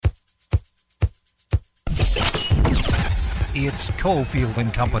It's Cofield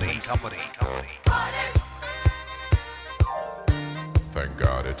and Company. Thank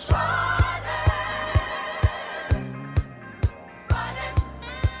God it's...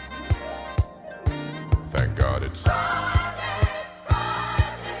 Thank God it's...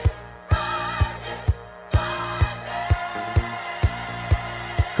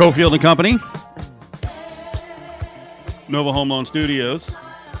 Cofield and Company. Nova Home Loan Studios.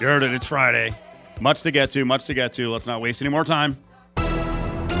 You heard it, it's Friday. Much to get to. Let's not waste any more time.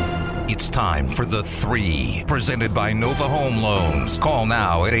 It's time for The Three, presented by Nova Home Loans. Call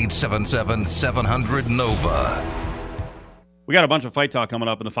now at 877-700-NOVA. We got a bunch of fight talk coming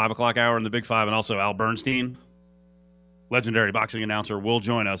up in the 5 o'clock hour in the Big Five, and also Al Bernstein, legendary boxing announcer, will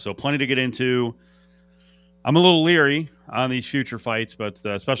join us. So plenty to get into. I'm a little leery on these future fights, but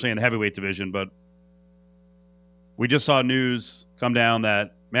especially in the heavyweight division. But we just saw news come down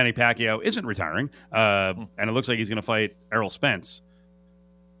that Manny Pacquiao isn't retiring, and it looks like he's going to fight Errol Spence.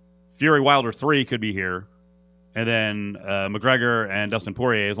 Fury Wilder 3 could be here, and then McGregor and Dustin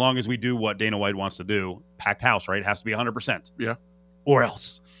Poirier, as long as we do what Dana White wants to do. Packed house, right? It has to be 100%. Yeah. Or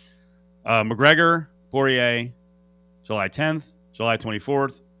else. McGregor, Poirier, July 10th, July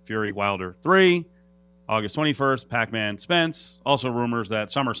 24th, Fury Wilder 3, August 21st, Pac-Man Spence. Also rumors that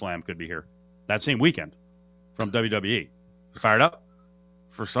SummerSlam could be here that same weekend from WWE. Fired up?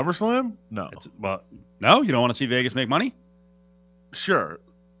 For SummerSlam? No. No? You don't want to see Vegas make money? Sure.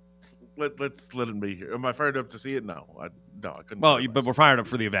 Let's let him be here. Am I fired up to see it? No. I couldn't. Well, but we're fired up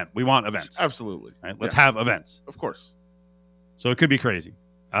for the event. We want events. Absolutely. Right? Let's have events. Of course. So it could be crazy.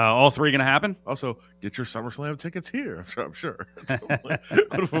 All three going to happen? Also, get your SummerSlam tickets here. I'm sure.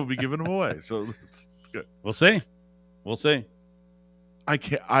 We'll be giving them away. So it's good. We'll see.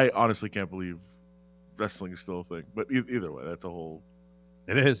 I honestly can't believe wrestling is still a thing. But either way, that's a whole...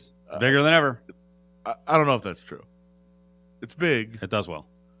 It is. It's bigger than ever. I don't know if that's true. It's big. It does well.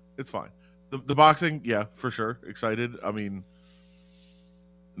 It's fine. The boxing, yeah, for sure. Excited. I mean,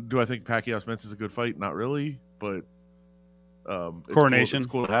 do I think Pacquiao Spence is a good fight? Not really, but Coronation.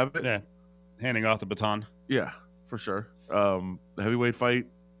 It's cool to have it. Yeah. Handing off the baton. Yeah, for sure. The heavyweight fight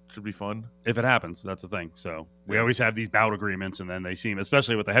should be fun. If it happens, that's the thing. So we always have these bout agreements, and then they seem,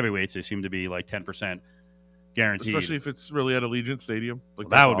 especially with the heavyweights, they seem to be like 10% guaranteed. Especially if it's really at Allegiant Stadium.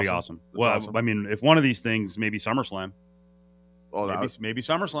 That would be awesome. Awesome. I mean, if one of these things, maybe SummerSlam. Oh, maybe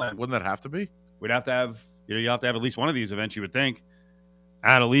SummerSlam. Wouldn't that have to be? We'd have to have, you have to have at least one of these events, you would think,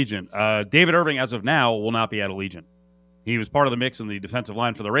 at Allegiant. David Irving, as of now, will not be at Allegiant. He was part of the mix in the defensive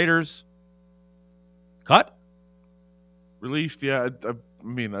line for the Raiders. Cut? Released, yeah. I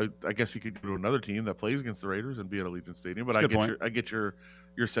mean, I guess he could go to another team that plays against the Raiders and be at Allegiant Stadium. But I get your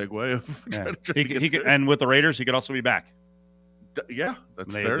segue of he could, and with the Raiders, he could also be back. Yeah,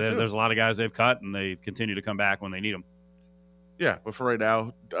 that's fair too. There's a lot of guys they've cut, and they continue to come back when they need them. Yeah, but for right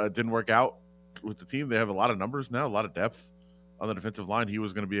now, didn't work out with the team. They have a lot of numbers now, a lot of depth on the defensive line. He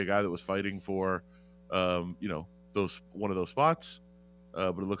was going to be a guy that was fighting for, one of those spots.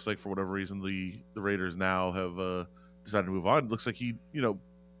 But it looks like for whatever reason, the Raiders now have decided to move on. It looks like he,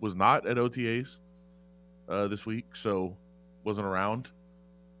 was not at OTAs this week, so wasn't around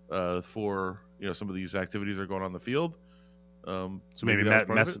for some of these activities that are going on in the field. So maybe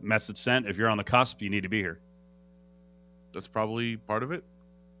message sent. If you're on the cusp, you need to be here. That's probably part of it.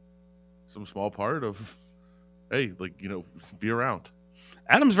 Some small part of, hey, be around.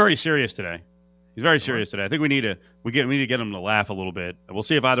 Adam's very serious today. He's very serious today. I think we need to get him to laugh a little bit. We'll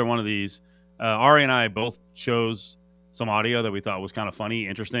see if either one of these. Ari and I both chose some audio that we thought was kind of funny,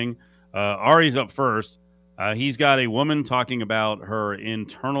 interesting. Ari's up first. He's got a woman talking about her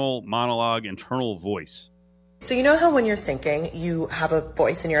internal monologue, internal voice. So you know how when you're thinking, you have a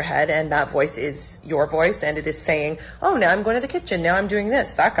voice in your head, and that voice is your voice, and it is saying, oh, now I'm going to the kitchen, now I'm doing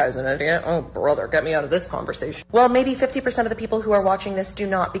this, that guy's an idiot, oh, brother, get me out of this conversation. Well, maybe 50% of the people who are watching this do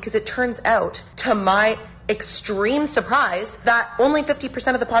not, because it turns out, to my extreme surprise, that only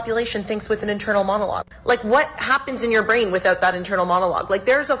 50% of the population thinks with an internal monologue. Like, what happens in your brain without that internal monologue? Like,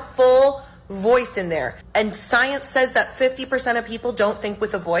 there's a full voice in there, and science says that 50% of people don't think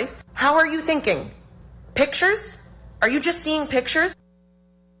with a voice. How are you thinking? Pictures? Are you just seeing pictures?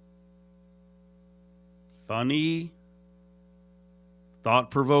 Funny.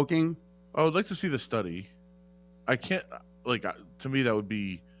 Thought-provoking. I would like to see the study. I can't, to me, it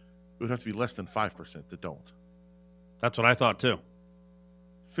would have to be less than 5% that don't. That's what I thought, too.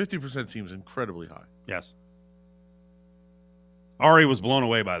 50% seems incredibly high. Yes. Ari was blown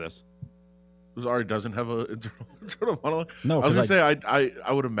away by this. Because Ari doesn't have an internal monologue? No, I was going to say,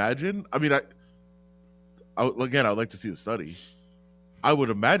 I would imagine, I would like to see the study. I would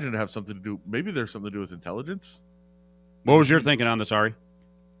imagine it have something to do. Maybe there's something to do with intelligence. What was your thinking on this, Ari?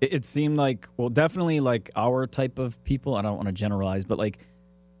 It seemed like, well, definitely like our type of people. I don't want to generalize, but like,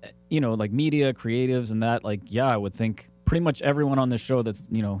 like media, creatives and that, like, yeah, I would think pretty much everyone on this show that's,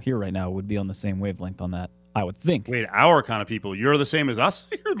 here right now would be on the same wavelength on that, I would think. Wait, our kind of people. You're the same as us?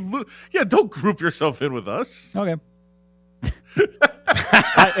 Yeah, don't group yourself in with us. Okay.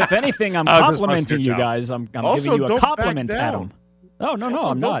 If anything, I'm complimenting you guys. I'm Also, giving you a don't back compliment, down. Adam. Oh, no, Also,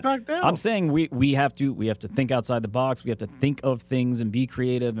 I'm don't not. back down. I'm saying we have to think outside the box. We have to think of things and be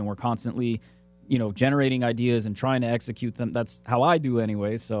creative, and we're constantly, generating ideas and trying to execute them. That's how I do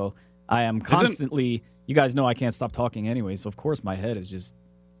anyway. So I am constantly. You guys know I can't stop talking anyway. So of course my head is just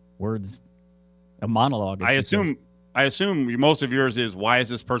words, a monologue. I assume most of yours is, why is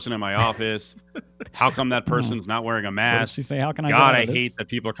this person in my office? How come that person's not wearing a What did mask? she say? How can I? God, get out I of this? hate that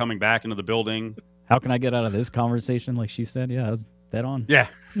people are coming back into the building. How can I get out of this conversation? Like she said, yeah, that's dead on. Yeah.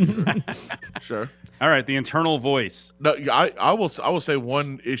 Sure. All right, the internal voice. No, I will say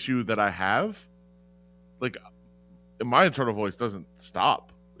one issue that I have, like, my internal voice doesn't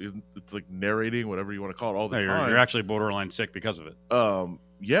stop. It's like narrating, whatever you want to call it, all the No, time. you're actually borderline sick because of it.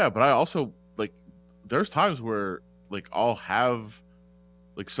 Yeah, but I also, like, there's times where, like, I'll have,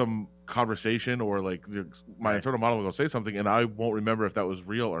 like, some conversation or, like, my internal monologue will say something and I won't remember if that was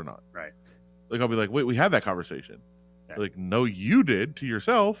real or not. Right. Like, I'll be like, wait, we had that conversation. Yeah. Like, no, you did to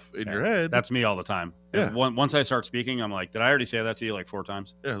yourself in your head. That's me all the time. Yeah. And once I start speaking, I'm like, did I already say that to you like 4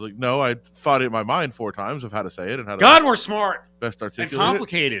 times? Yeah, like, no, I thought it in my mind 4 times of how to say it and how to God, we're smart best and articulate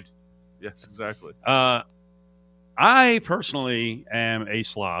complicated. it. Yes, exactly. I personally am a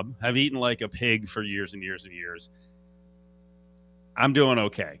slob. Have eaten like a pig for years and years and years. I'm doing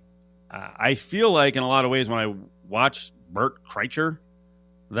okay. I feel like in a lot of ways when I watch Bert Kreischer,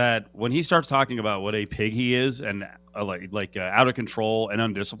 that when he starts talking about what a pig he is and out of control and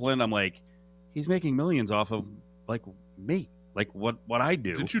undisciplined, I'm like, he's making millions off of like me, like what I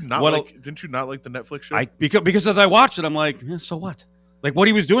do. Didn't you not like the Netflix show? Because as I watched it, I'm like, so what? Like what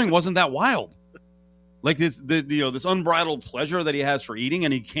he was doing wasn't that wild. Like this unbridled pleasure that he has for eating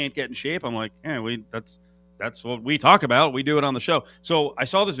and he can't get in shape. I'm like, that's what we talk about. We do it on the show. So I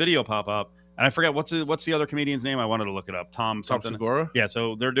saw this video pop up and I forget what's the other comedian's name. I wanted to look it up. Tom something. Segura? Yeah.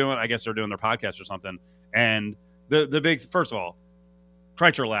 So they're doing their podcast or something. And the big, first of all,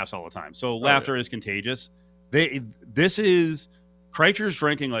 Kreischer laughs all the time. So laughter is contagious. Kreischer's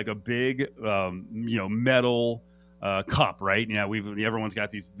drinking like a big, metal cup, right? Everyone's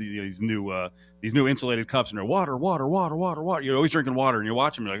got these new insulated cups and they're water. You're always drinking water and you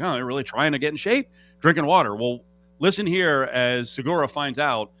watch them. You're like, oh, they're really trying to get in shape, drinking water. Well, listen here as Segura finds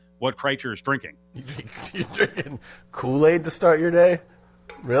out what Kreischer is drinking. You're drinking Kool-Aid to start your day?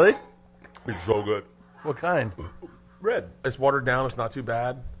 Really? It's so good. What kind? Red. It's watered down. It's not too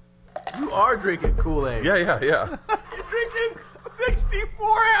bad. You are drinking Kool-Aid. Yeah. You're drinking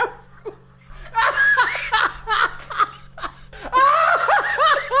 64 ounce Kool-Aid.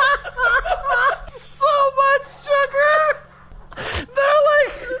 So much sugar. They're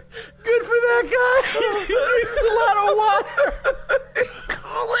like, good for that guy. He drinks a lot of water. It's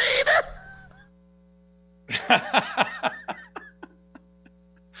Kool-Aid.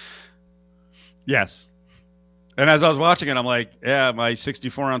 Yes. And as I was watching it, I'm like, yeah, my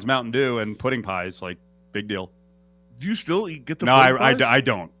 64 ounce Mountain Dew and pudding pies, like, big deal. Do you still get the No, pudding pies? I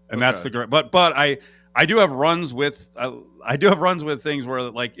don't. And Okay. that's the great. But I do have runs with things where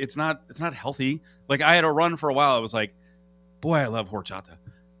like it's not healthy. Like I had a run for a while. I was like, boy, I love horchata,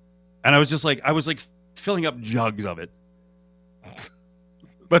 and I was filling up jugs of it.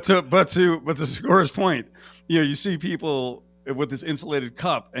 But to Segura's point, you see people with this insulated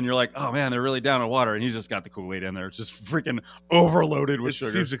cup, and you're like, oh man, they're really down in water, and he's just got the Kool-Aid in there. It's just freaking overloaded with It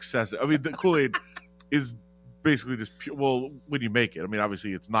sugar. seems excessive. I mean, the Kool-Aid is basically just pure. Well, when you make it, I mean,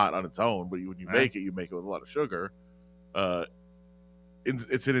 obviously it's not on its own, but when you make it with a lot of sugar.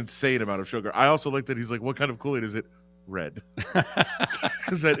 It's an insane amount of sugar. I also like that he's like, what kind of Kool-Aid is it? Red,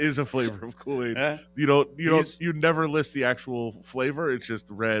 because that is a flavor of Kool-Aid. Yeah. You never list the actual flavor. It's just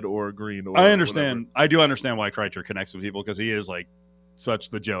red or green. Or I understand. I do understand why Kreischer connects with people because he is like such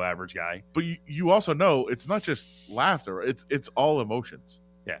the Joe average guy. But you also know it's not just laughter. It's all emotions.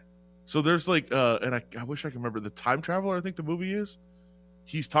 Yeah. So there's like, and I wish I could remember the Time Traveler. I think the movie is.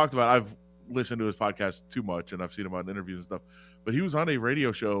 He's talked about. I've listened to his podcast too much, and I've seen him on interviews and stuff. But he was on a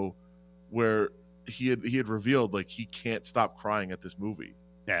radio show where he had revealed like he can't stop crying at this movie.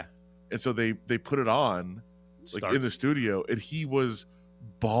 Yeah. And so they put it on like in the studio, and he was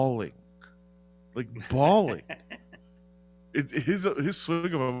bawling. His swing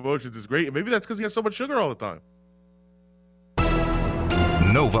of emotions is great, and maybe that's because he has so much sugar all the time.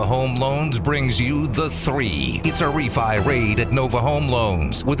 Nova Home Loans brings you The 3. It's a refi raid at Nova Home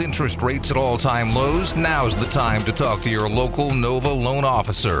Loans. With interest rates at all-time lows, now's the time to talk to your local Nova loan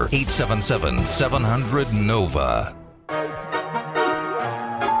officer. 877-700-NOVA.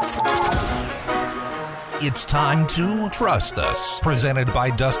 It's time to trust us. Presented by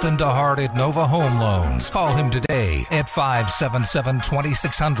Dustin DeHart at Nova Home Loans. Call him today at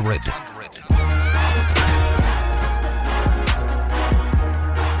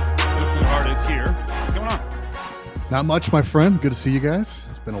 577-2600. Not much, my friend. Good to see you guys.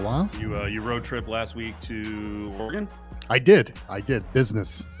 It's been a while. You road trip last week to Oregon? I did.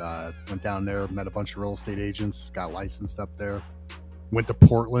 Business. Went down there, met a bunch of real estate agents, got licensed up there. Went to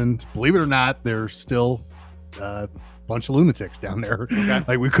Portland. Believe it or not, there's still a bunch of lunatics down there. Okay.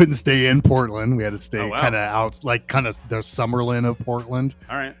 Like, we couldn't stay in Portland. We had to stay wow. kind of out, like kind of the Summerlin of Portland.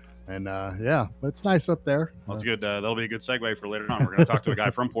 All right. And yeah, but it's nice up there. Well, that's good. That'll be a good segue for later on. We're going to talk to a guy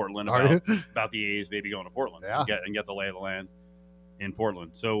from Portland about the A's maybe going to Portland and get the lay of the land in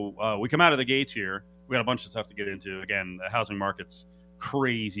Portland. So we come out of the gates here. We got a bunch of stuff to get into. Again, the housing market's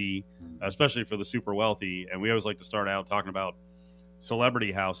crazy, especially for the super wealthy. And we always like to start out talking about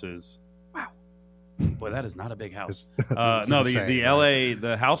celebrity houses. Wow. Boy, that is not a big house. No, the LA,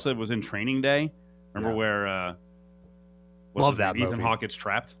 the house that was in Training Day. Remember where love that Ethan movie. Hawke gets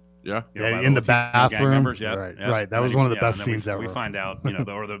trapped? Yeah, in the bathroom. Members, Right. That was one of the best scenes ever. We find out,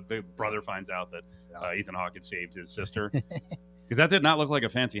 the brother finds out that Ethan Hawke had saved his sister, because that did not look like a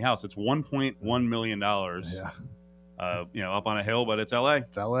fancy house. It's $1.1 million. Up on a hill, but it's LA.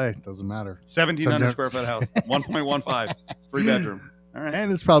 It's LA. Doesn't matter. 1,700 square foot house, 1.15, 3-bedroom. All right,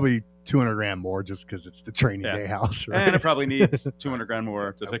 and it's probably $200,000 more just because it's the Training Day house, right? And it probably needs $200,000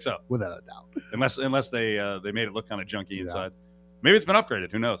 more to fix up, without a doubt. Unless they made it look kind of junky inside. Maybe it's been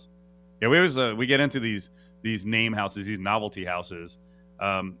upgraded. Who knows? Yeah, we always we get into these name houses, these novelty houses.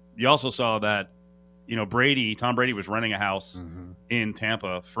 You also saw that, Tom Brady was renting a house in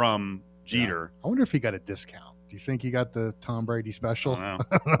Tampa from Jeter. I wonder if he got a discount. Do you think he got the Tom Brady special? I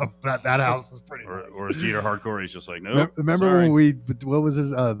don't know. That house is pretty nice. Or is Jeter hardcore? He's just like, no. Remember when what was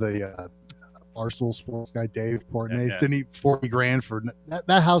his the Barstool Sports guy Dave Portnoy? Didn't he $40,000 for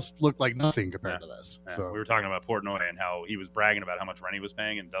that house? Looked like nothing compared to this. Yeah. So we were talking about Portnoy and how he was bragging about how much rent he was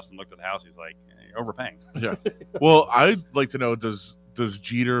paying, and Dustin looked at the house. He's like, you're overpaying. Yeah. Well, I'd like to know, does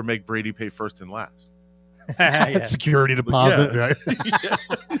Jeter make Brady pay first and last? Security deposit, right? Yeah.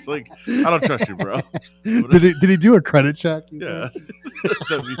 He's like, I don't trust you, bro. Did he do a credit check? Yeah.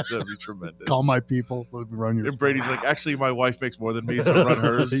 that'd be tremendous. Call my people. Let me run your. And Brady's like, actually, my wife makes more than me, so run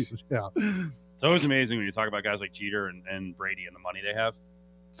hers. Yeah. It's always amazing when you talk about guys like Jeter and Brady and the money they have.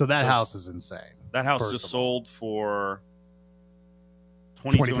 So that house is insane. That house just sold for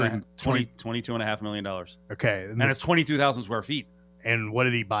 $22.5 million. Okay. And it's 22,000 square feet. And what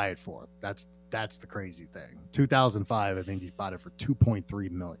did he buy it for? That's the crazy thing. 2005, I think he bought it for $2.3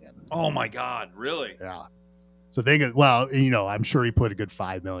 million. Oh my God, really? Yeah. So they get, I'm sure he put a good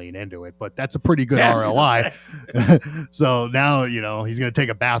 $5 million into it, but that's a pretty good ROI. So now, he's going to take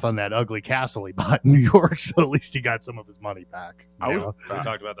a bath on that ugly castle he bought in New York. So at least he got some of his money back. We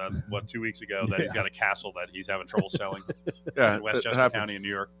talked about that 2 weeks ago, that he's got a castle that he's having trouble selling in Westchester County in New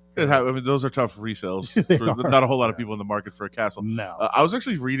York. Those are tough resales. Not a whole lot of people in the market for a castle. No. I was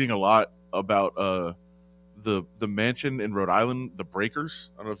actually reading a lot about the mansion in Rhode Island, the Breakers.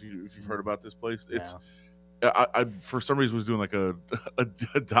 I don't know if you've heard about this place. It's I for some reason was doing like a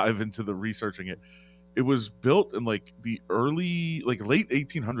dive into the researching it. It was built in like the late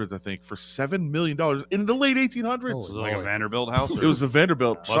 1800s, I think, for $7 million in the late 1800s. Was it like a Vanderbilt house? It was the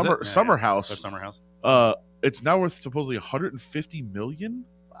Vanderbilt summer house. That's summer house. It's now worth supposedly $150 million.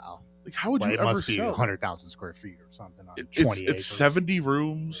 Wow! Like, how would you ever must be sell? 100,000 square feet or something. On 20 acres. It's 70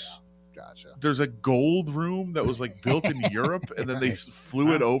 rooms. Yeah. Gotcha. There's a gold room that was like built in Europe, and then they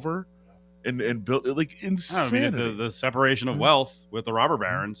flew it over. And built it like insane. I mean, the separation of wealth with the robber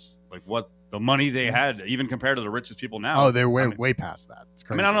barons, like what the money they had, even compared to the richest people now. Oh, they're way past that. It's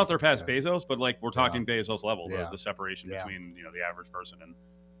crazy. I don't know if they're past Bezos, but like we're talking Bezos level, Yeah. the separation between the average person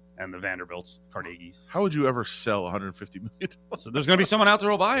and the Vanderbilts, Carnegies. How would you ever sell $150 million? So there's going to be someone out there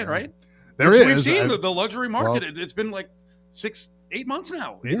who'll buy it, right? There is. We've seen the luxury market. It's been like 6-8 months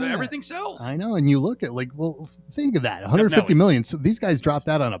now. Yeah. Everything sells. I know, and you look at think of that, $150 million. So these guys dropped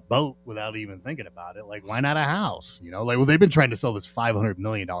that on a boat without even thinking about it. Like, why not a house? They've been trying to sell this $500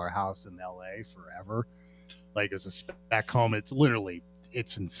 million house in LA forever. Like, it's a spec home. It's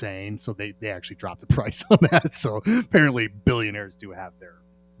insane. So they actually dropped the price on that. So apparently billionaires do have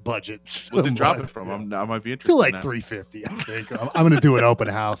budget. What did drop somewhat. it from? I might be interested. To like now. 350, I think. I'm going to do an open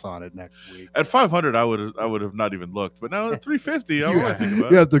house on it next week. At 500, I would have not even looked. But now at 350, I might think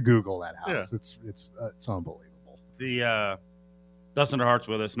about You it. have to Google that house. Yeah. It's unbelievable. The Dustin DeHart's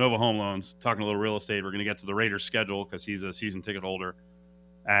with us, Nova Home Loans, talking a little real estate. We're going to get to the Raiders schedule because he's a season ticket holder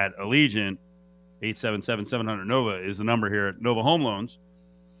at Allegiant. 877-700-NOVA is the number here at Nova Home Loans.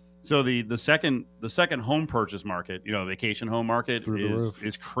 So the second home purchase market, vacation home market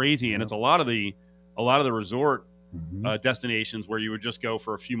is crazy, and it's a lot of the resort destinations where you would just go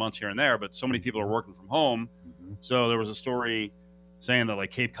for a few months here and there, but so many people are working from home. So there was a story saying that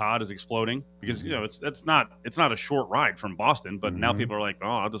like Cape Cod is exploding because it's not a short ride from Boston, but now people are like,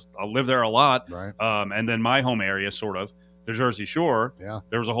 oh, I'll live there a lot, right? And then my home area, sort of the Jersey Shore. Yeah,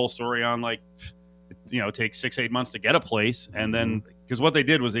 there was a whole story on like, it takes 6-8 months to get a place, and then because what they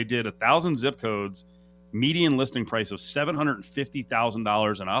did was they did 1,000 zip codes, median listing price of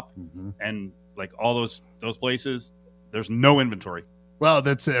 $750,000 and up, and like all those places, there's no inventory. Well,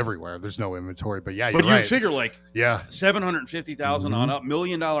 that's everywhere. There's no inventory, but yeah, but you're right. You figure like $750,000 on up, $1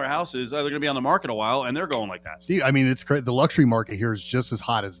 million houses, they're going to be on the market a while, and they're going like that. See, I mean, it's great. The luxury market here is just as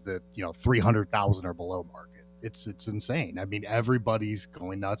hot as the 300,000 or below market. It's insane. I mean, everybody's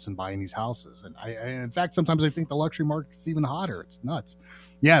going nuts and buying these houses, and in fact, sometimes I think the luxury market's even hotter. It's nuts.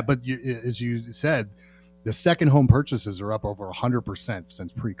 Yeah, but as you said, the second home purchases are up over 100%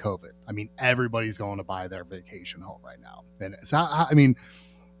 since pre-COVID. I mean, everybody's going to buy their vacation home right now, and so I mean,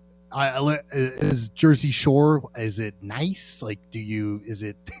 is Jersey Shore? Is it nice? Like, is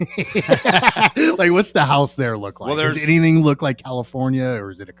it like what's the house there look like? Well, does anything look like California, or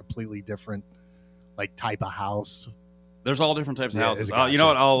is it a completely different like type of house? There's all different types of houses. Gotcha. You know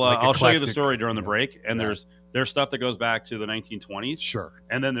what? I'll Like show you the eclectic, story during the break. And there's stuff that goes back to the 1920s. Sure.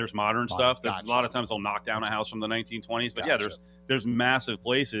 And then there's modern stuff that a lot of times they'll knock down a house from the 1920s. But yeah, there's massive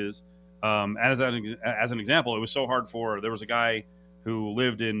places. As an example, it was so hard there was a guy who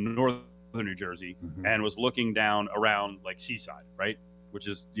lived in northern New Jersey and was looking down around like Seaside, right? Which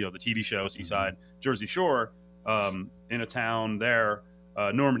is the TV show Seaside, Jersey Shore, in a town there.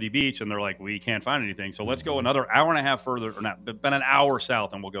 Normandy Beach, and they're like, we can't find anything, so let's go another hour and a half further, or not, but an hour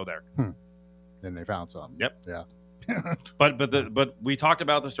south, and we'll go there. Then they found some. Yep. Yeah. but we talked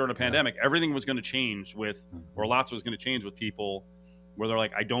about this during the pandemic. Everything was going to change or lots was going to change with people, where they're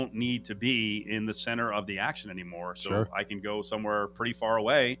like, I don't need to be in the center of the action anymore, so I can go somewhere pretty far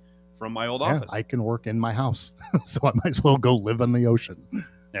away from my old office. I can work in my house, so I might as well go live on the ocean.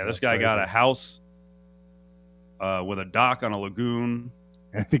 Yeah, this guy got a house with a dock on a lagoon.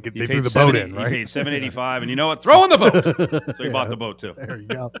 I think they threw the boat in, right? He paid $785, and you know what? Throw in the boat. So he bought the boat too. There you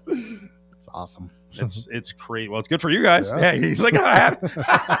go. It's awesome. It's great. Well, it's good for you guys. Yeah, look how happy.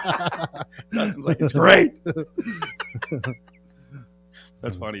 Dustin's like, it's great.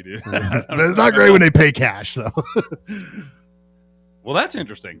 That's funny, dude. It's not great when they pay cash, though. Well, that's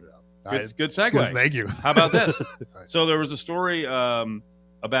interesting. Good segue. Thank you. How about this? So there was a story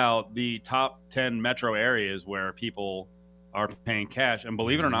about the top 10 metro areas where people are paying cash, and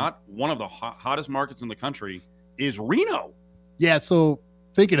believe it or not, one of the hottest markets in the country is Reno. Yeah, so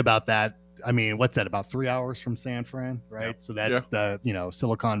thinking about that, I mean, what's that, about 3 hours from San Fran, right? Yeah. So that's the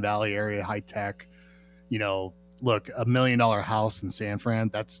Silicon Valley area, high tech. Look, $1 million house in San Fran,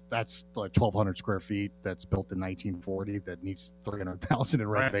 that's like 1,200 square feet, that's built in 1940, that needs 300,000 in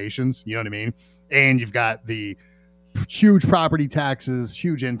renovations. You know what I mean? And you've got the huge property taxes,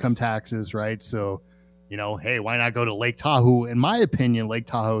 huge income taxes, right? So hey, why not go to Lake Tahoe? In my opinion, Lake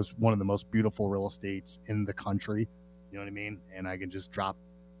Tahoe is one of the most beautiful real estates in the country. You know what I mean? And I can just drop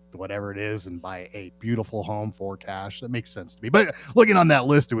whatever it is and buy a beautiful home for cash. That makes sense to me. But looking on that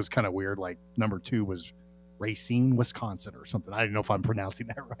list, it was kind of weird. Like number 2 was Racine, Wisconsin or something. I don't know if I'm pronouncing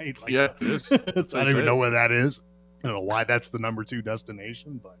that right. Like, yeah. I don't even know where that is. I don't know why that's the number 2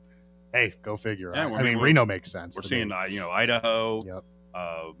 destination, but hey, go figure. Yeah, I mean, Reno makes sense. We're seeing, Idaho. Yep.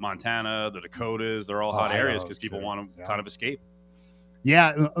 Montana, the Dakotas, they're all hot areas because people want to kind of escape.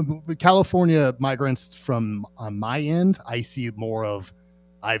 Yeah, California migrants from on my end, I see more of,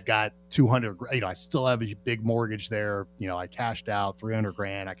 I've got 200, I still have a big mortgage there. I cashed out 300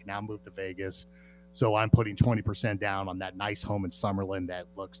 grand. I can now move to Vegas. So I'm putting 20% down on that nice home in Summerlin that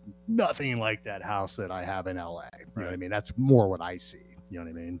looks nothing like that house that I have in LA. You know what I mean? That's more what I see. You know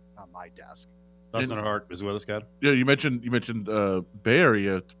what I mean? On my desk. Dustin Hart is with us, Scott. Yeah, you mentioned Bay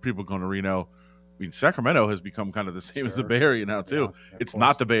Area people going to Reno. I mean, Sacramento has become kind of the same as the Bay Area now too. Yeah, it's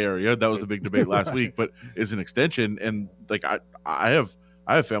not the Bay Area. That was the big debate last week, but it's an extension. And like I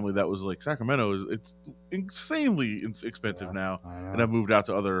have family that was like, Sacramento it's insanely expensive now, and I've moved out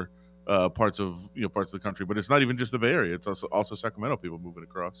to other parts of the country. But it's not even just the Bay Area; it's also Sacramento people moving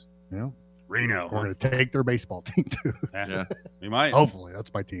across. Yeah. Reno. We're going to take their baseball team too. Yeah, we might. Hopefully,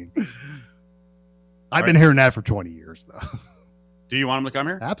 that's my team. I've been hearing that for 20 years, though. Do you want them to come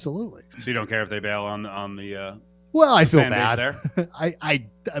here? Absolutely. So you don't care if they bail on the Well, I feel fan base bad.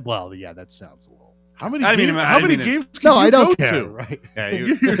 there? Well, yeah, that sounds a little. How many I didn't games? mean- I How didn't many mean it- games? Can No, you I don't go care. to? Right? Yeah,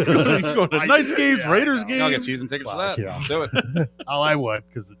 You're going to Knights games, yeah, Raiders I know. games. I'll get season tickets for Well, that. yeah. Do it. Oh, I would,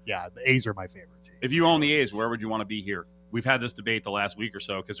 because the A's are my favorite team. If you own the A's, where would you want to be here? We've had this debate the last week or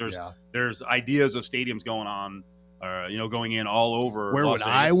so because there's ideas of stadiums going on, going in all over. Where Las would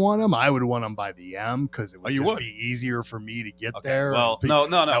Vegas. I want them? I would want them by the M because it would you just would? be easier for me to get Okay. there. Well, And no, I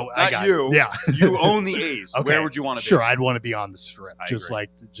not got you. it. Yeah, You own the A's. Okay. Where would you want to be? Sure, I'd want to be on the strip, I just agree. like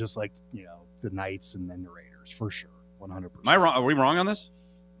the Knights and then the Raiders for sure, 100%. Am I wrong? Are we wrong on this?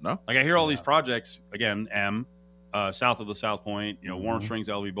 No. Like I hear all these Yeah. projects again. South of the South Point. Warm Mhm. Springs,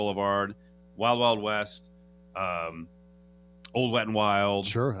 LV Boulevard, Wild Wild West, Old Wet and Wild.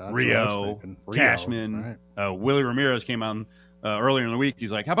 Sure, that's what I was Rio, thinking. Cashman. right. Willie Ramirez came on earlier in the week.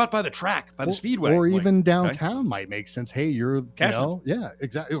 He's like, "How about by the track, by the speedway, or I'm like, even downtown might make sense. Hey, you're Cashman. yeah,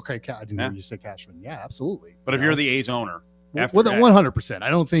 exactly. Okay, I didn't Yeah. hear you say Cashman. Yeah, absolutely. But if you're the A's owner, after with that- 100%, I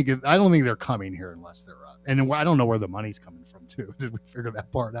don't think they're coming here unless they're and I don't know where the money's coming from too. Did we figure that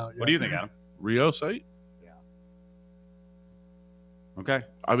part out yet? what do you think, Adam? Rio site. Okay,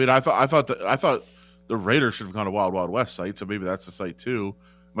 I mean, I thought the Raiders should have gone to Wild Wild West site, so maybe that's the site too.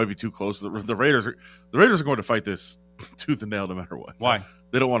 Might be too close. The Raiders are going to fight this tooth and nail no matter what. why?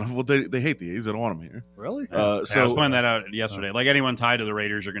 They don't want to. Well, they hate the A's. They don't want them here. Really? Yeah, I was So pointing that out yesterday. Like anyone tied to the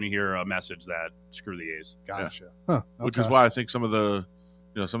Raiders, you're going to hear a message that screw the A's. Gotcha. Huh, which is okay. why I think some of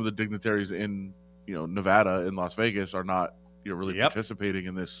the dignitaries in Nevada and Las Vegas are not really Yep. participating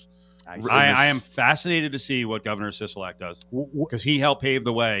in this. I am fascinated to see what Governor Sisolak does because he helped pave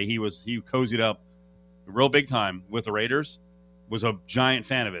the way. He cozied up real big time with the Raiders. Was a giant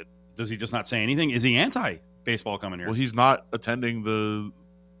fan of it. Does he just not say anything? Is he anti baseball coming here? Well, he's not attending the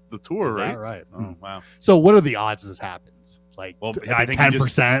tour, Is right? that right? Oh, wow. So, what are the odds this happens? Like, Well, I think he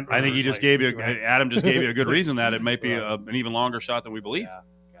 10%. I think he just gave you. Right. Adam just gave you a good reason that it might be Right. an even longer shot than we believe. Yeah,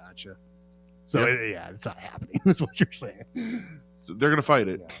 gotcha. So, it's not happening. That's what you're saying. So they're going to fight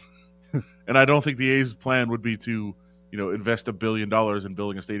it, and I don't think the A's plan would be to invest $1 billion in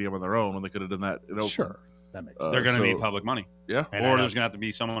building a stadium on their own when they could have done that in Oakland. Sure, that makes sense. They're going to so- need public money, Yeah, And or I there's going to have to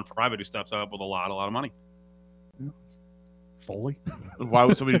be someone private who steps up with a lot of money. Foley. why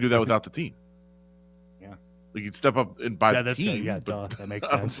would somebody do that without the team? Yeah. Like you'd step up and buy Yeah, the that's team. yeah, but duh, that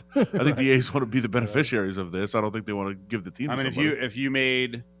makes I don't- sense. I think the A's want to be the beneficiaries of this. I don't think they want to give the team. I to mean, somebody. if you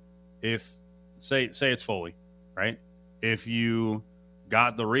made, say it's Foley, right? If you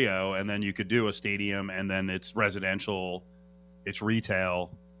got the Rio and then you could do a stadium and then it's residential, it's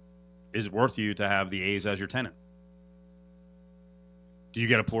retail, is it worth you to have the A's as your tenant? Do you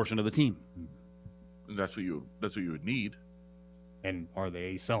get a portion of the team? And that's what you would need. And are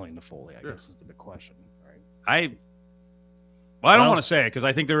they selling to Foley? I Yeah. guess is the big question, right? I don't Well- want to say it because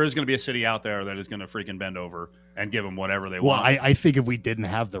I think there is going to be a city out there that is going to freaking bend over and give them whatever they Well, want. I think if we didn't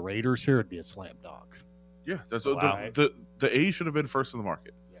have the Raiders here, it'd be a slam dunk. Yeah, that's Wow. the A's should have been first in the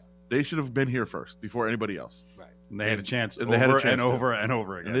market. Yeah. They should have been here first before anybody else, Right. And they had a chance and over they had a chance and to. over and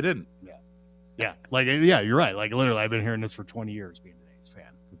over again. and they didn't. Yeah. Like, yeah, you're right. Like, literally, I've been hearing this for 20 years being an A's fan.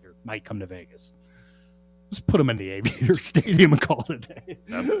 Might come to Vegas. Just put them in the Aviator Stadium and call it a day.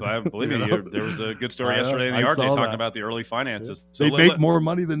 I believe You me. know? There was a good story I know. yesterday in the I RJ saw talking that. about the early finances. So They let- make more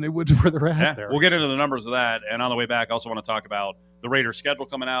money than they would where they're at Yeah, there. we'll get into the numbers of that. And on the way back, I also want to talk about the Raiders schedule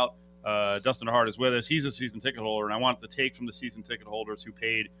coming out. Dustin Hart is with us. He's a season ticket holder, and I want the take from the season ticket holders who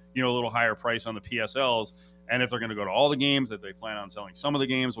paid, a little higher price on the PSLs. And if they're going to go to all the games, if they plan on selling some of the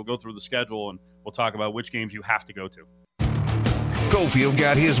games, we'll go through the schedule and we'll talk about which games you have to go to. Cofield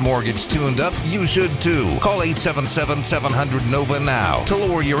got his mortgage tuned up. You should too. Call 877-700-NOVA now to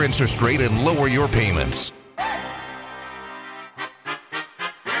lower your interest rate and lower your payments.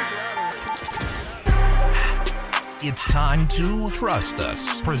 It's time to trust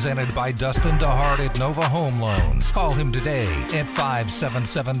us. Presented by Dustin DeHart at Nova Home Loans. Call him today at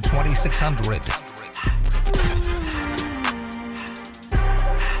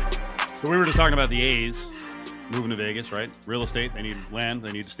 577-2600. So we were just talking about the A's moving to Vegas, right? Real estate. They need land.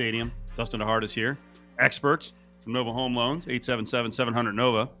 They need a stadium. Dustin DeHart is here. Experts from Nova Home Loans.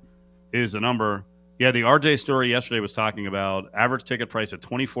 877-700-NOVA is the number. Yeah, the RJ story yesterday was talking about average ticket price at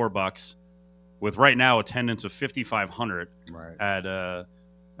 $24 with right now attendance of 5,500 Right. at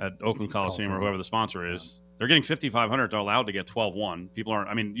Oakland Coliseum or whoever the sponsor is. They're getting 5,500. They're allowed to get 12-1. People aren't.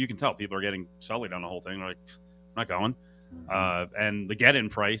 I mean, you can tell people are getting sullied on the whole thing. They're like, I'm not going. And the get-in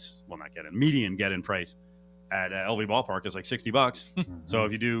price, well, not get-in, median get-in price at LV Ballpark is like $60. So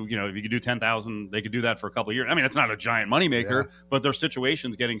if you do, if you could do 10,000, they could do that for a couple of years. I mean, it's not a giant moneymaker, but their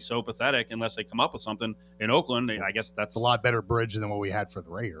situation's getting so pathetic unless they come up with something in Oakland. I guess that's a lot better bridge than what we had for the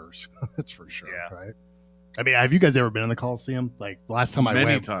Raiders. That's for sure. Yeah. Right. I mean, have you guys ever been in the Coliseum? Like last time I went,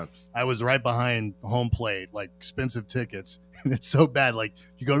 many times. I was right behind home plate, like expensive tickets, and it's so bad. Like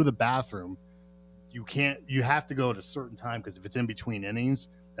you go to the bathroom, you have to go at a certain time because if it's in between innings,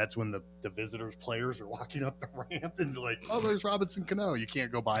 that's when the visitors players are walking up the ramp and like, oh, there's Robinson Cano. You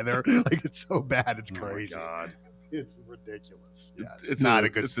can't go by there. Like it's so bad, it's crazy. Oh my God. It's ridiculous. Yeah, it's not a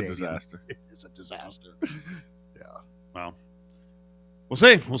good. It's stadium. a disaster. It's a disaster. Yeah. Well, we'll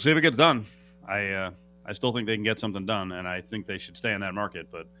see. We'll see if it gets done. I still think they can get something done, and I think they should stay in that market.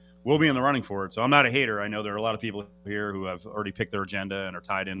 But we'll be in the running for it. So I'm not a hater. I know there are a lot of people here who have already picked their agenda and are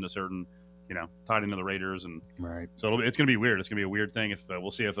tied into certain. Tied into the Raiders, and so it's going to be weird. It's going to be a weird thing if we'll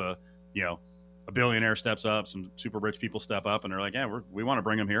see if a billionaire steps up, some super rich people step up, and they're like, yeah, we want to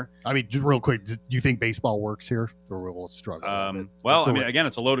bring them here. I mean, just real quick, do you think baseball works here, or will it struggle? Well, I mean, again,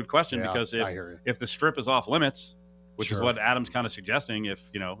 it's a loaded question because if the strip is off limits, which is what Adam's kind of suggesting,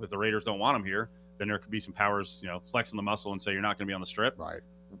 if the Raiders don't want him here, then there could be some powers, flexing the muscle and say you're not going to be on the strip. Right.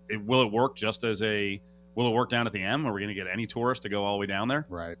 Will it work will it work down at the M? Are we going to get any tourists to go all the way down there?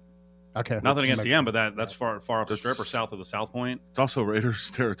 Right. Okay. Nothing against the M, but that's far up the strip or south of the South Point. It's also Raiders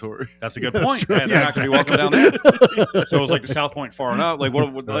territory. That's a good point. They're not going to be walking down there. So it's like the South Point far enough. Like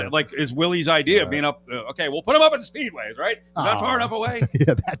like is Willie's idea of being up? Okay, we'll put them up in speedways, right? Is that far enough away?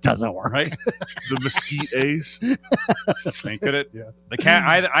 Yeah, that doesn't work, right? The Mesquite A's. Could it? Yeah.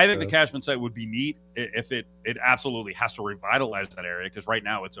 I think the Cashman site would be neat if it absolutely has to revitalize that area because right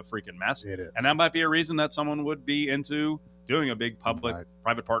now it's a freaking mess. It is, and that might be a reason that someone would be into doing a big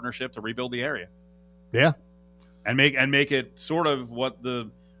public-private partnership to rebuild the area. Yeah. And make it sort of what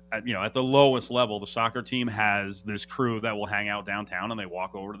at the lowest level, the soccer team has this crew that will hang out downtown and they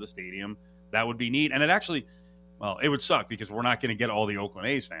walk over to the stadium. That would be neat. And it actually, it would suck because we're not going to get all the Oakland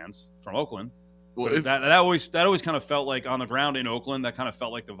A's fans from Oakland. Well, that always kind of felt like on the ground in Oakland, that kind of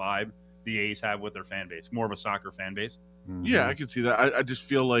felt like the vibe the A's have with their fan base, more of a soccer fan base. Mm-hmm. Yeah, I can see that. I just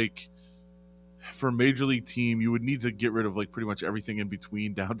feel like for a major league team, you would need to get rid of like pretty much everything in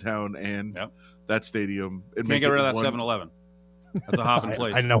between downtown and that stadium. Can't get rid of that 7-Eleven. That's a hopping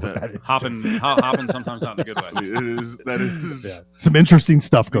place. I know what that is. Hopping sometimes not in a good way. That is some interesting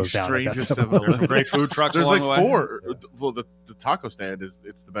stuff goes down. There's some great food trucks. There's along like the way. 4. Well, the taco stand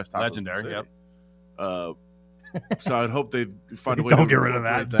it's the best taco. Legendary. Yep. So I'd hope they'd find a way. Don't get rid of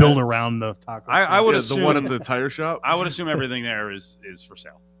that. Build around the taco. I would assume the one at the tire shop. I would assume everything there is for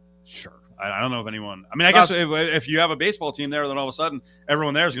sale. Sure. I don't know if anyone. I mean, I guess if you have a baseball team there, then all of a sudden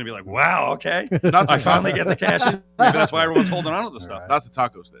everyone there is going to be like, "Wow, okay, I finally get the cash in." Maybe that's why everyone's holding on to the stuff. Not the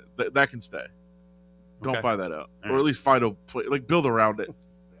taco stand. That can stay. Don't buy that out, or at least find a place, like build around it.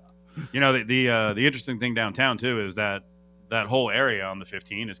 The interesting thing downtown too is that whole area on the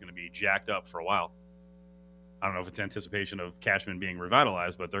 15 is going to be jacked up for a while. I don't know if it's anticipation of Cashman being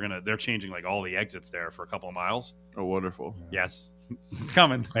revitalized, but they're changing like all the exits there for a couple of miles. Oh, wonderful! Yes, it's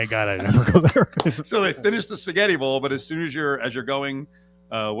coming. Thank God I never go there. So they finished the Spaghetti Bowl, but as soon as you're going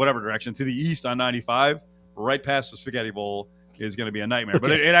whatever direction to the east on 95, right past the Spaghetti Bowl is going to be a nightmare. But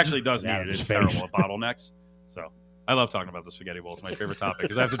it actually does need it. It's terrible at bottlenecks. So I love talking about the Spaghetti Bowl. It's my favorite topic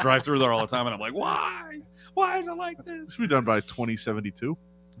because I have to drive through there all the time, and I'm like, why? Why is it like this? It should be done by 2072.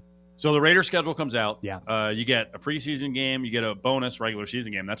 So the Raiders schedule comes out. Yeah. You get a preseason game. You get a bonus regular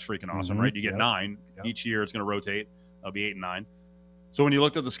season game. That's freaking awesome, right? You get 9. Yep. Each year it's going to rotate. It'll be 8 and 9. So when you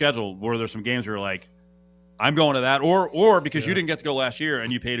looked at the schedule, were there some games where you're like, I'm going to that? Or because you didn't get to go last year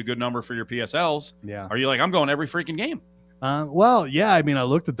and you paid a good number for your PSLs, are you like, I'm going every freaking game? Well, yeah. I mean, I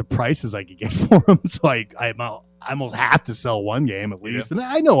looked at the prices I could get for them. So I almost have to sell one game at least. And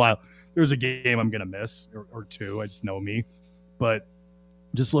I know there's a game I'm going to miss or two. I just know me. But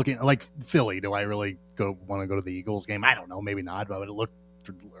just looking like Philly, do I really want to go to the Eagles game? I don't know, maybe not. But I looked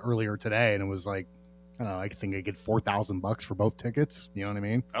earlier today, and it was like, I don't know. I think I get $4,000 for both tickets. You know what I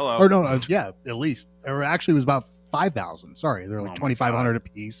mean? Hello. Or no, at least. Or actually, it was about $5,000. Sorry, they're like $2,500 a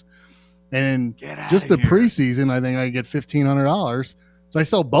piece. And just the preseason, I think I get $1,500. So I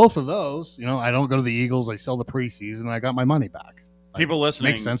sell both of those. I don't go to the Eagles. I sell the preseason, and I got my money back. People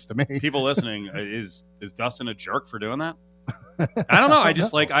listening makes sense to me. People listening, is Dustin a jerk for doing that? I don't know. I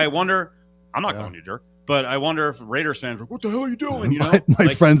just I wonder. I'm not calling you a jerk, but I wonder if Raiders fans are, what the hell are you doing?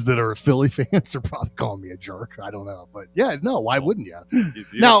 My friends that are Philly fans are probably calling me a jerk. I don't know, but why wouldn't you?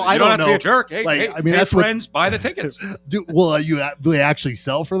 I don't have to be a jerk. Hey, that's friends, buy the tickets. Do they actually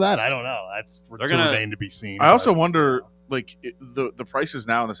sell for that? I don't know. That's remain to be seen. I also wonder, the prices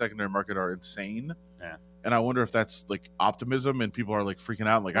now in the secondary market are insane. Yeah. And I wonder if that's like optimism and people are like freaking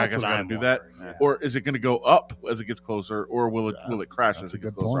out, like, That's I guess what I got I'm to do that. wondering, yeah. Or is it going to go up as it gets closer, or will it crash that's as it a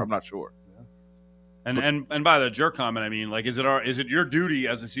gets good closer? point. I'm not sure. And by the jerk comment, I mean, like, is it your duty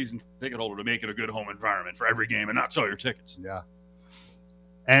as a season ticket holder to make it a good home environment for every game and not sell your tickets? Yeah.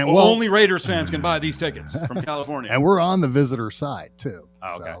 And well, only Raiders fans can buy these tickets from California. And we're on the visitor side too.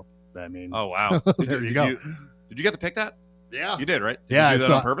 Oh, okay. So, I mean, oh wow, there you go. Did you get to pick that? Yeah, you did, right? Did yeah, you do that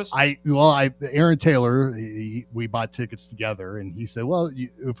so on purpose? Aaron Taylor, we bought tickets together, and he said, "Well,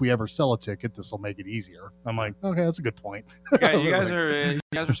 if we ever sell a ticket, this will make it easier." I'm like, "Okay, that's a good point." You guys are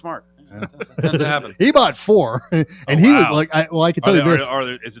smart. That tends to happen. He bought 4, and he was like, "I can tell you this."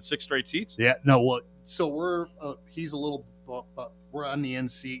 Is it 6 straight seats? Yeah, no. Well, so we're he's a little, we're on the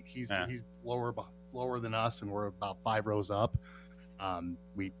end seat. He's lower than us, and we're about 5 rows up.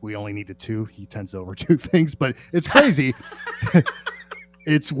 We only needed 2. He tends to overdo things, but it's crazy.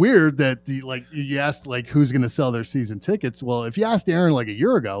 It's weird that you asked who's going to sell their season tickets. Well, if you asked Aaron a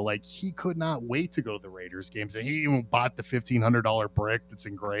year ago, he could not wait to go to the Raiders games, and he even bought the $1,500 brick that's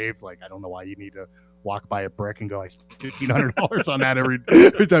engraved. I don't know why you need to walk by a brick and go $1,500 on that every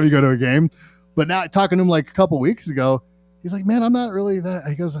time you go to a game. But now talking to him a couple weeks ago, he's like, "Man, I'm not really that."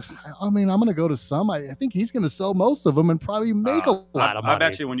 He goes, "I mean, I'm going to go to some. I think he's going to sell most of them and probably make a lot of money." I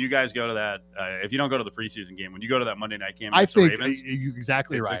bet you when you guys go to that, if you don't go to the preseason game, when you go to that Monday night game, I think Ravens, you're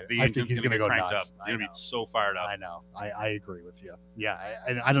exactly right. I think he's going to go nuts. You're going to be so fired up. I know. I agree with you. Yeah.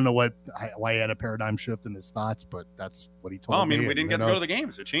 I don't know why he had a paradigm shift in his thoughts, but that's what he told me. Well, I mean, we didn't get to go to the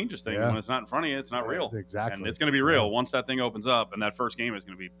games. It changes things. When it's not in front of you, it's not real. Exactly. And it's going to be real once that thing opens up, and that first game is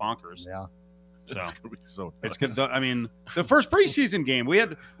going to be bonkers. Yeah. So it's gonna be so it's good. I mean, the first preseason game, we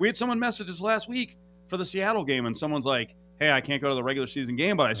had someone message us last week for the Seattle game, and someone's like, "Hey, I can't go to the regular season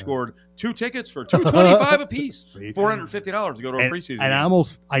game, but I scored 2 tickets for $225 a piece, $450 to go to a preseason and game."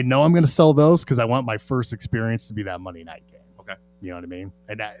 I know I'm going to sell those because I want my first experience to be that Monday night game. Okay, you know what I mean?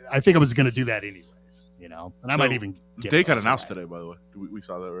 And I think I was going to do that anyways. And I might even the date got announced today. By the way, we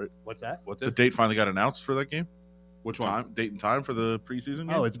saw that, right? What's that? The date finally got announced for that game. Which one? Date and time for the preseason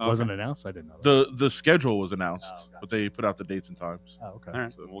game? Oh, it wasn't announced. I didn't know that. The schedule was announced, but they put out the dates and times. Oh, okay. All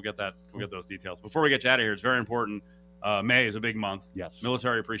right, so we'll get that. We'll get those details. Before we get you out of here, it's very important. May is a big month. Yes.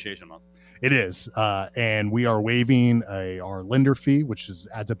 Military Appreciation Month. It is, and we are waiving our lender fee, which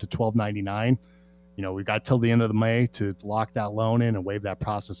adds up to $12.99. We've got till the end of the May to lock that loan in and waive that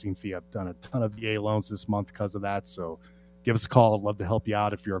processing fee. I've done a ton of VA loans this month because of that, so give us a call. I'd love to help you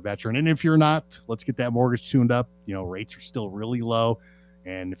out if you're a veteran. And if you're not, let's get that mortgage tuned up. Rates are still really low.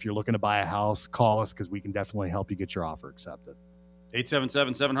 And if you're looking to buy a house, call us because we can definitely help you get your offer accepted.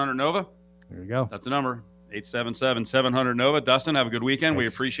 877-700-NOVA. There you go. That's the number. 877-700-NOVA. Dustin, have a good weekend. Thanks. We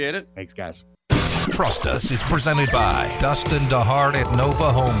appreciate it. Thanks, guys. Trust Us is presented by Dustin DeHart at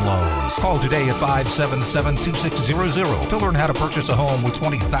Nova Home Loans. Call today at 577-2600 to learn how to purchase a home with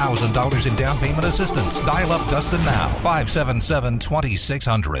 $20,000 in down payment assistance. Dial up Dustin now,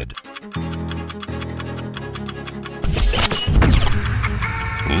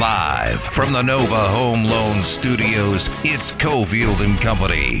 577-2600. Live from the Nova Home Loan Studios, it's Cofield and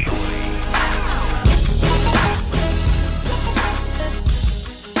Company.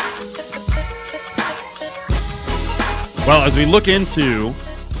 Well, as we look into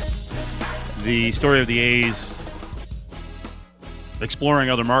the story of the A's exploring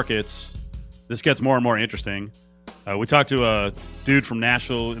other markets, this gets more and more interesting. We talked to a dude from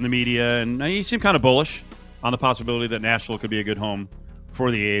Nashville in the media, and he seemed kind of bullish on the possibility that Nashville could be a good home for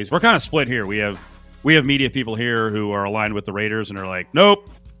the A's. We're kind of split here. We have media people here who are aligned with the Raiders and are like, nope,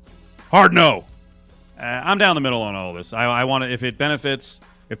 hard no. I'm down the middle on all this. I want to, if it benefits,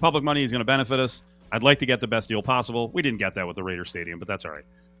 if public money is going to benefit us, I'd like to get the best deal possible. We didn't get that with the Raiders Stadium, but that's all right.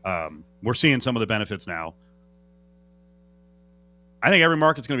 We're seeing some of the benefits now. I think every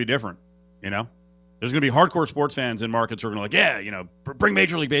market's going to be different, There's going to be hardcore sports fans in markets who are going to bring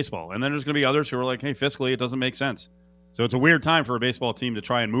Major League Baseball. And then there's going to be others who are like, hey, fiscally, it doesn't make sense. So it's a weird time for a baseball team to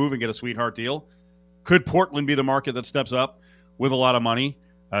try and move and get a sweetheart deal. Could Portland be the market that steps up with a lot of money?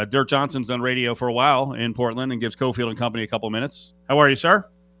 Dirk Johnson's done radio for a while in Portland and gives Cofield and Company a couple minutes. How are you, sir?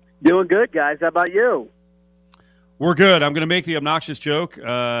 Doing good, guys. How about you? We're good. I'm going to make the obnoxious joke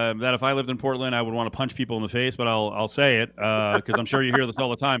that if I lived in Portland, I would want to punch people in the face, but I'll say it because I'm sure you hear this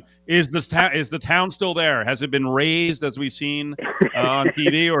all the time. Is the town still there? Has it been raised as we've seen on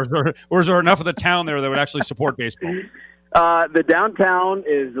TV, or is there enough of the town there that would actually support baseball? The downtown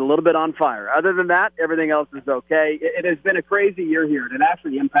is a little bit on fire. Other than that, everything else is okay. It has been a crazy year here, and it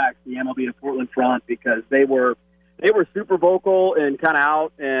actually impacts the MLB to Portland front because they they were super vocal and kind of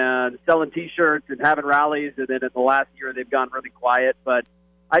out and selling T-shirts and having rallies. And then in the last year, they've gone really quiet. But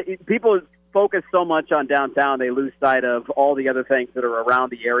people focus so much on downtown, they lose sight of all the other things that are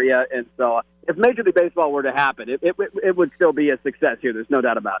around the area. And so if Major League Baseball were to happen, it would still be a success here. There's no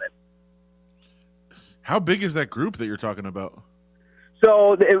doubt about it. How big is that group that you're talking about?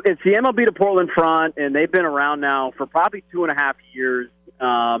 So it's the MLB to Portland front, and they've been around now for probably 2.5 years.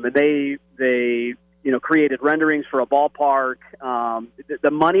 And they created renderings for a ballpark.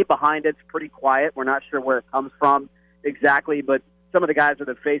 The money behind it's pretty quiet. We're not sure where it comes from exactly, but some of the guys are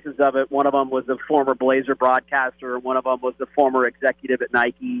the faces of it. One of them was a former Blazer broadcaster. One of them was the former executive at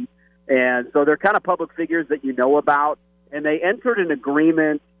Nike. And so they're kind of public figures that you know about. And they entered an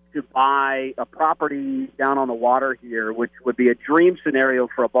agreement to buy a property down on the water here, which would be a dream scenario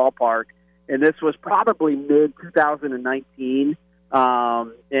for a ballpark. And this was probably mid-2019.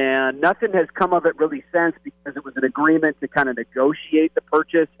 And nothing has come of it really since, because it was an agreement to kind of negotiate the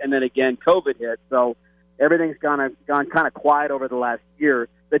purchase. And then again, COVID hit. So everything's gone kind of quiet over the last year.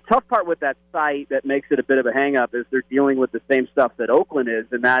 The tough part with that site that makes it a bit of a hang-up is they're dealing with the same stuff that Oakland is,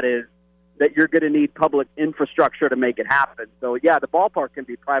 and that is that you're going to need public infrastructure to make it happen. So, yeah, the ballpark can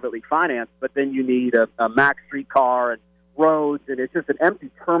be privately financed, but then you need a MAX streetcar and roads, and it's just an empty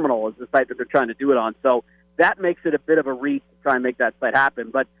terminal is the site that they're trying to do it on. So that makes it a bit of a reach to try and make that site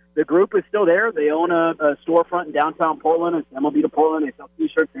happen. But the group is still there. They own a storefront in downtown Portland. It's MLB to Portland. They sell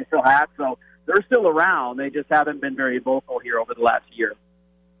T-shirts. They sell hats. So they're still around. They just haven't been very vocal here over the last year.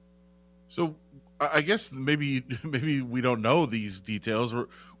 So I guess maybe we don't know these details.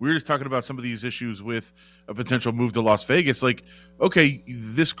 We're just talking about some of these issues with a potential move to Las Vegas. Like, okay,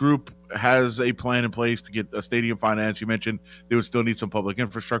 this group has a plan in place to get a stadium finance. You mentioned they would still need some public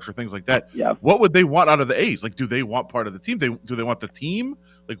infrastructure, things like that. Yeah. What would they want out of the A's? Like, do they want part of the team? Do they want the team?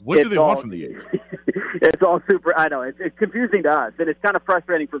 Like, what do they want from the A's? It's all super. I know it's confusing to us, and it's kind of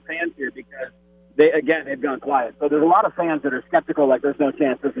frustrating for fans here because they've gone quiet. So there's a lot of fans that are skeptical, like there's no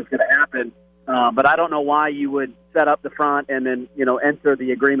chance this is going to happen. But I don't know why you would set up the front and then, enter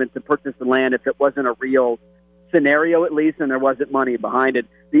the agreement to purchase the land if it wasn't a real scenario, at least, and there wasn't money behind it.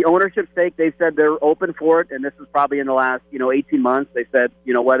 The ownership stake, they said they're open for it, and this is probably in the last, 18 months. They said,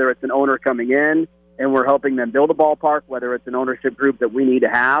 whether it's an owner coming in and we're helping them build a ballpark, whether it's an ownership group that we need to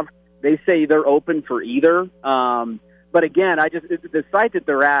have, they say they're open for either. But again, the site that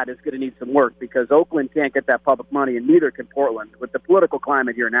they're at is going to need some work because Oakland can't get that public money, and neither can Portland. With the political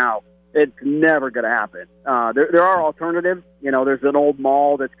climate here now, it's never going to happen. There are alternatives. There's an old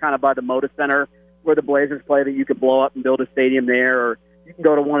mall that's kind of by the Moda Center where the Blazers play that you could blow up and build a stadium there, or you can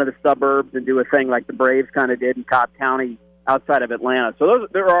go to one of the suburbs and do a thing like the Braves kind of did in Cobb County outside of Atlanta. So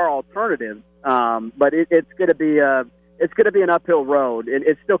there are alternatives, but it's going to be an uphill road.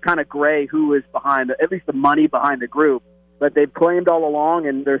 It's still kind of gray who is behind at least the money behind the group, but they've claimed all along,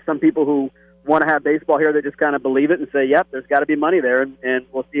 and there's some people who want to have baseball here that just kind of believe it and say, yep, there's got to be money there, and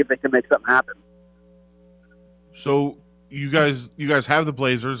we'll see if they can make something happen. So you guys have the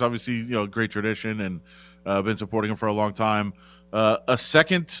Blazers, obviously, great tradition, and been supporting them for a long time. A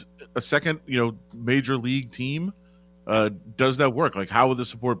second, major league team, does that work? Like, how would the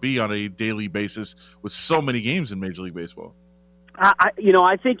support be on a daily basis with so many games in Major League Baseball?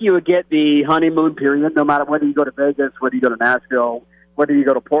 I think you would get the honeymoon period, no matter whether you go to Vegas, whether you go to Nashville, whether you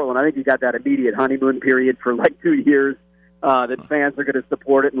go to Portland. I think you got that immediate honeymoon period for like 2 years that fans are going to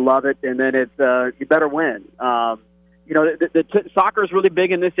support it and love it, and then it's you better win. Soccer is really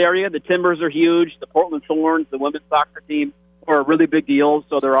big in this area. The Timbers are huge. The Portland Thorns, the women's soccer team, are a really big deal,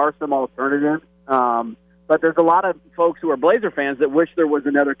 so there are some alternatives. But there's a lot of folks who are Blazer fans that wish there was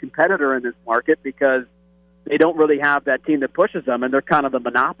another competitor in this market because they don't really have that team that pushes them, and they're kind of the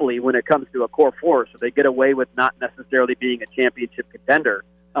monopoly when it comes to a core four, so they get away with not necessarily being a championship contender.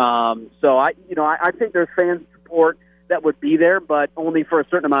 So I think there's fan support that would be there, but only for a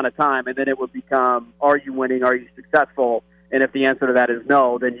certain amount of time, and then it would become, are you winning, are you successful? And if the answer to that is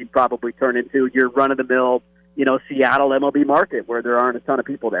no, then you'd probably turn into your run-of-the-mill, Seattle MLB market where there aren't a ton of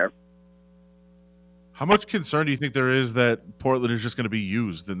people there. How much concern do you think there is that Portland is just going to be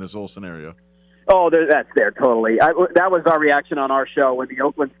used in this whole scenario? Oh, that's there totally. That was our reaction on our show when the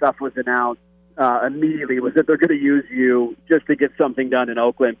Oakland stuff was announced. Immediately was that they're going to use you just to get something done in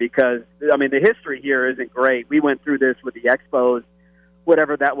Oakland because, the history here isn't great. We went through this with the Expos,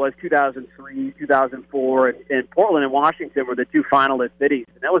 whatever that was, 2003, 2004, and Portland and Washington were the two finalist cities.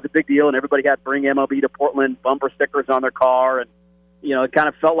 And that was a big deal, and everybody had to bring MLB to Portland, bumper stickers on their car, and it kind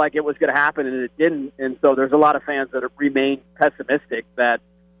of felt like it was going to happen, and it didn't. And so there's a lot of fans that have remained pessimistic that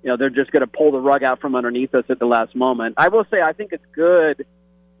they're just going to pull the rug out from underneath us at the last moment. I will say I think it's good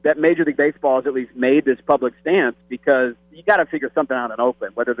that Major League Baseball has at least made this public stance, because you got to figure something out in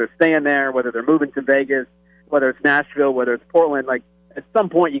Oakland, whether they're staying there, whether they're moving to Vegas, whether it's Nashville, whether it's Portland. Like, at some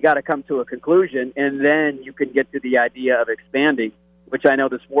point, you got to come to a conclusion, and then you can get to the idea of expanding, which I know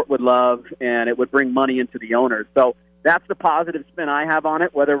the sport would love, and it would bring money into the owners. So that's the positive spin I have on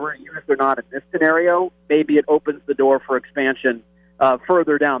it. Whether we're used or not in this scenario, maybe it opens the door for expansion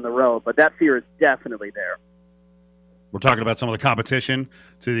further down the road, but that fear is definitely there. We're talking about some of the competition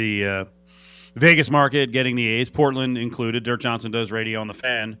to the Vegas market, getting the A's, Portland included. Dirk Johnson does radio on the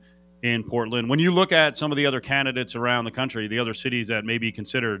Fan in Portland. When you look at some of the other candidates around the country, the other cities that may be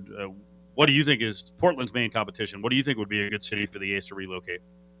considered, what do you think is Portland's main competition? What do you think would be a good city for the A's to relocate?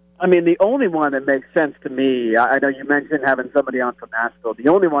 I mean, the only one that makes sense to me, I know you mentioned having somebody on from Nashville. The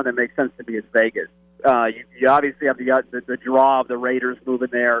only one that makes sense to me is Vegas. You obviously have the draw of the Raiders moving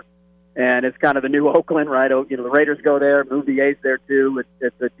there. And it's kind of the new Oakland, right? You know, the Raiders go there, move the A's there too.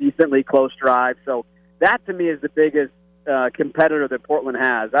 It's a decently close drive. So that to me is the biggest competitor that Portland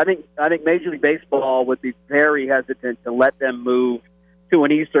has. I think Major League Baseball would be very hesitant to let them move to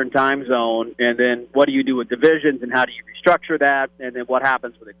an Eastern time zone. And then what do you do with divisions, and how do you restructure that? And then what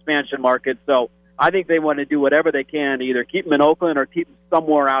happens with expansion markets? So I think they want to do whatever they can to either keep them in Oakland or keep them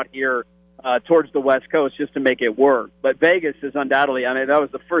somewhere out here towards the West Coast, just to make it work. But Vegas is undoubtedly, I mean, that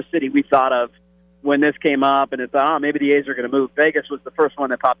was the first city we thought of when this came up, and it's, maybe the A's are going to move. Vegas was the first one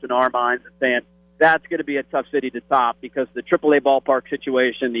that popped into our minds and saying that's going to be a tough city to top, because the AAA ballpark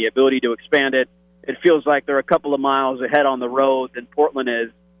situation, the ability to expand it, it feels like they're a couple of miles ahead on the road than Portland is.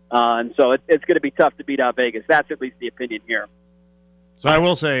 And so it's going to be tough to beat out Vegas. That's at least the opinion here. So I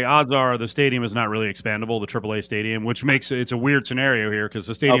will say, odds are the stadium is not really expandable, the AAA stadium, which makes it's a weird scenario here, because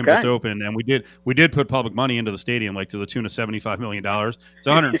the stadium just opened, and we did put public money into the stadium, like to the tune of $75 million. It's a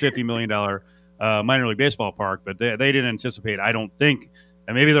 $150 million minor league baseball park, but they didn't anticipate, I don't think,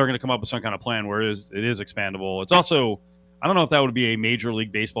 and maybe they're going to come up with some kind of plan where it is expandable. It's also, I don't know if that would be a Major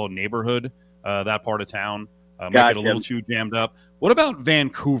League Baseball neighborhood, that part of town. Make it a little too jammed up. What about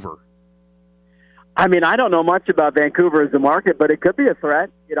Vancouver? I mean, I don't know much about Vancouver as a market, but it could be a threat.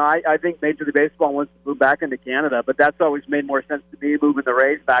 You know, I think Major League Baseball wants to move back into Canada, but that's always made more sense to me, moving the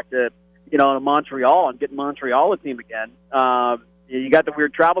Rays back to, to Montreal and getting Montreal a team again. You got the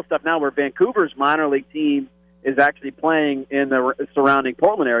weird travel stuff now where Vancouver's minor league team is actually playing in the surrounding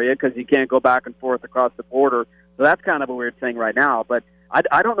Portland area, because you can't go back and forth across the border. So that's kind of a weird thing right now. But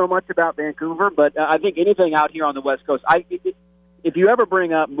I don't know much about Vancouver, but I think anything out here on the West Coast, if you ever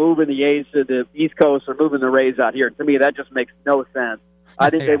bring up moving the A's to the East Coast or moving the Rays out here, to me, that just makes no sense. I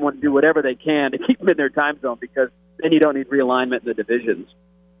think they want to do whatever they can to keep them in their time zone, because then you don't need realignment in the divisions.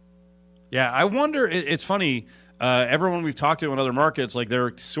 Yeah, I wonder, it's funny, everyone we've talked to in other markets, like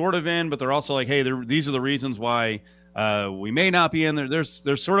they're sort of in, but they're also like, hey, these are the reasons why we may not be in there.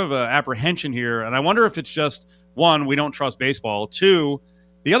 There's sort of an apprehension here, and I wonder if it's just, one, we don't trust baseball. Two,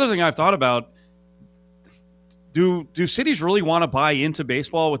 the other thing I've thought about, do cities really want to buy into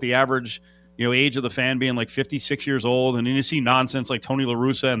baseball with the average, age of the fan being like 56 years old, and then you see nonsense like Tony La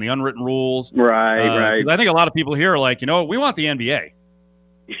Russa and the unwritten rules? Right. I think a lot of people here are like, we want the NBA.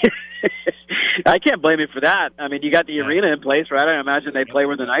 I can't blame you for that. I mean, you got the arena in place, right? I imagine they play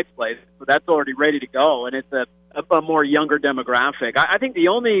where the Knights play, so that's already ready to go, and it's a more younger demographic. I think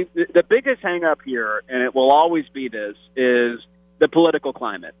the biggest hang-up here, and it will always be this, is the political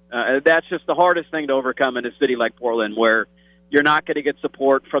climate. That's just the hardest thing to overcome in a city like Portland, where you're not going to get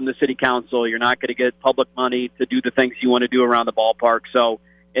support from the city council. You're not going to get public money to do the things you want to do around the ballpark. So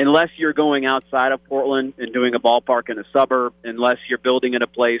unless you're going outside of Portland and doing a ballpark in a suburb, unless you're building in a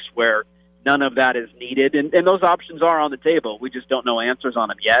place where none of that is needed, and those options are on the table, we just don't know answers on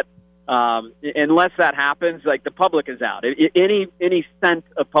them yet. Unless that happens, like, the public is out. Any cent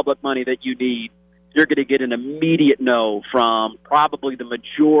of public money that you need, you're going to get an immediate no from probably the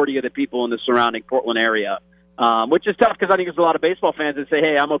majority of the people in the surrounding Portland area, which is tough, because I think there's a lot of baseball fans that say,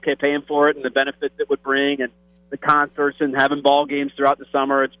 hey, I'm okay paying for it and the benefits it would bring, and the concerts and having ball games throughout the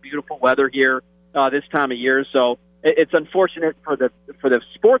summer. It's beautiful weather here this time of year, so it's unfortunate for the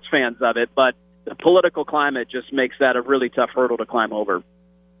sports fans of it, but the political climate just makes that a really tough hurdle to climb over.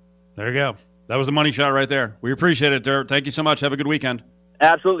 There you go. That was a money shot right there. We appreciate it, Dirk. Thank you so much. Have a good weekend.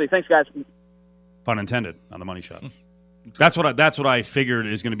 Absolutely. Thanks, guys. Pun intended on the money shot. That's what I figured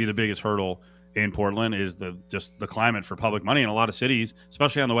is going to be the biggest hurdle in Portland, is just the climate for public money in a lot of cities,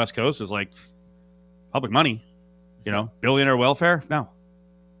 especially on the West Coast, is like public money. Billionaire welfare? No.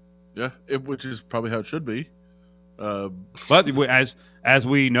 Yeah, which is probably how it should be. But as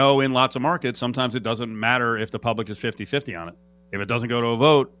we know in lots of markets, sometimes it doesn't matter if the public is 50-50 on it. If it doesn't go to a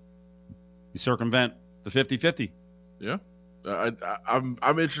vote, you circumvent the 50-50. Yeah. I'm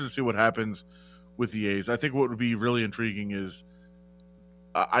interested to see what happens with the A's. I think what would be really intriguing is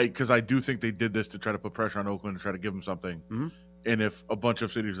because I do think they did this to try to put pressure on Oakland to try to give them something. Mm-hmm. And if a bunch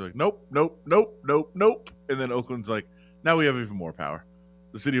of cities are like, nope, nope, nope, nope, nope, and then Oakland's like, now we have even more power.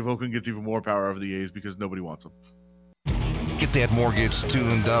 The city of Oakland gets even more power over the A's because nobody wants them. Get that mortgage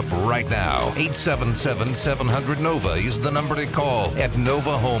tuned up right now. 877-700-NOVA is the number to call at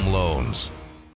Nova Home Loans.